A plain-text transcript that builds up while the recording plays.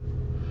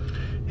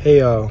Hey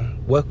y'all,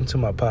 welcome to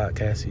my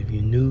podcast. If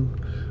you're new,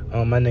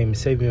 my name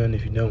is Savion,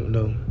 if you don't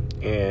know.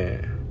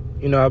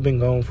 And, I've been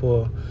gone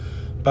for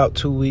about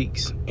 2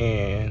 weeks,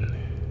 and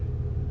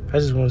I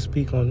just want to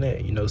speak on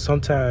that.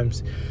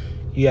 Sometimes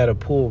you got to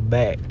pull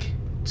back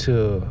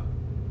to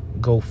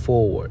go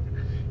forward.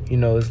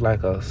 It's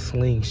like a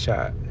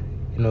slingshot.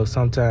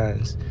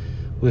 Sometimes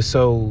we're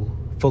so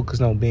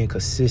focused on being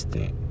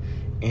consistent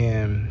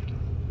and,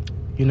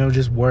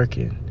 just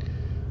working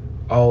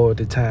all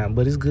the time,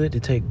 but it's good to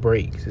take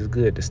breaks. It's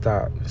good to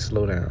stop and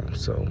slow down.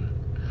 So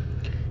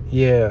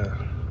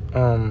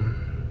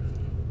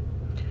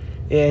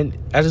and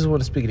I just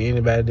want to speak to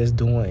anybody that's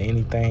doing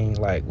anything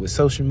like with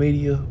social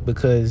media,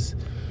 because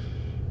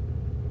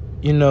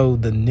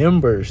the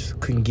numbers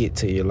can get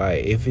to you.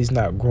 Like if it's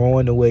not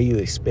growing the way you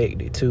expect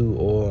it to,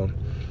 or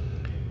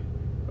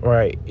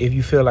right, if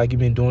you feel like you've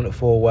been doing it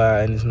for a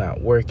while and it's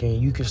not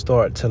working, you can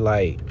start to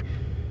like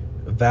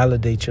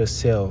validate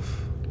yourself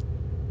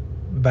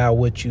by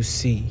what you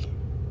see,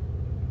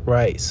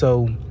 right?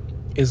 So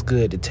it's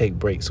good to take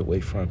breaks away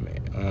from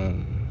it.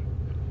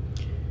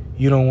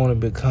 You don't want to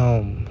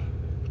become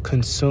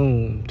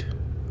consumed,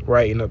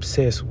 right, and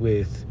obsessed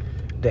with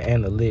the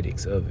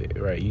analytics of it,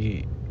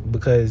 right?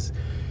 Because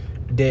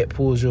that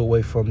pulls you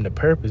away from the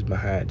purpose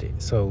behind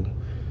it. So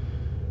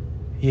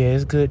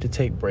it's good to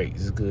take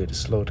breaks. It's good to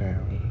slow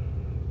down.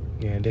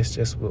 That's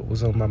just what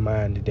was on my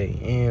mind today.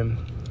 And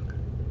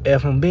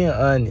if I'm being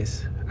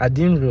honest, I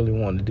didn't really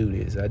want to do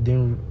this. I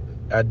didn't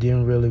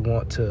really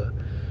want to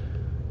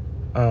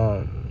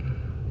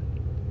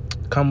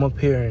come up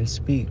here and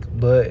speak,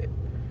 but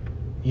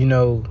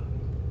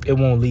it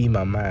won't leave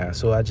my mind,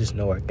 so I just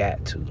know I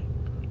got to.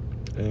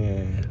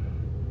 And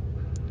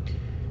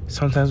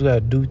sometimes we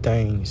gotta do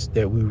things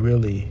that we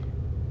really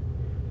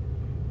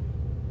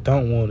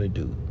don't want to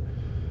do,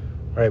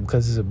 right?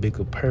 Because there's a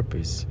bigger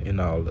purpose in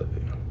all of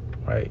it,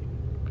 right?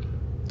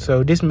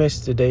 So this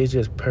message today is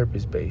just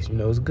purpose-based.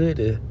 It's good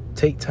to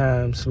take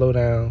time, slow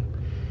down,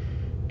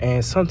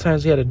 and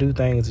sometimes you got to do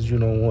things that you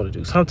don't want to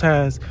do.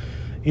 Sometimes,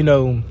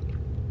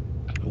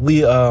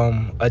 we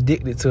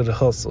addicted to the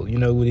hustle.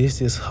 It's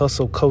this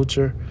hustle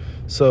culture.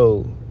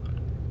 So,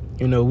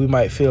 we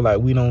might feel like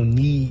we don't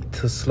need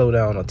to slow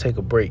down or take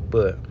a break,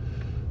 but,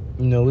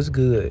 it's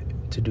good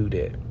to do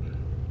that.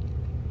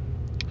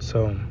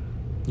 So,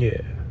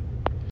 yeah.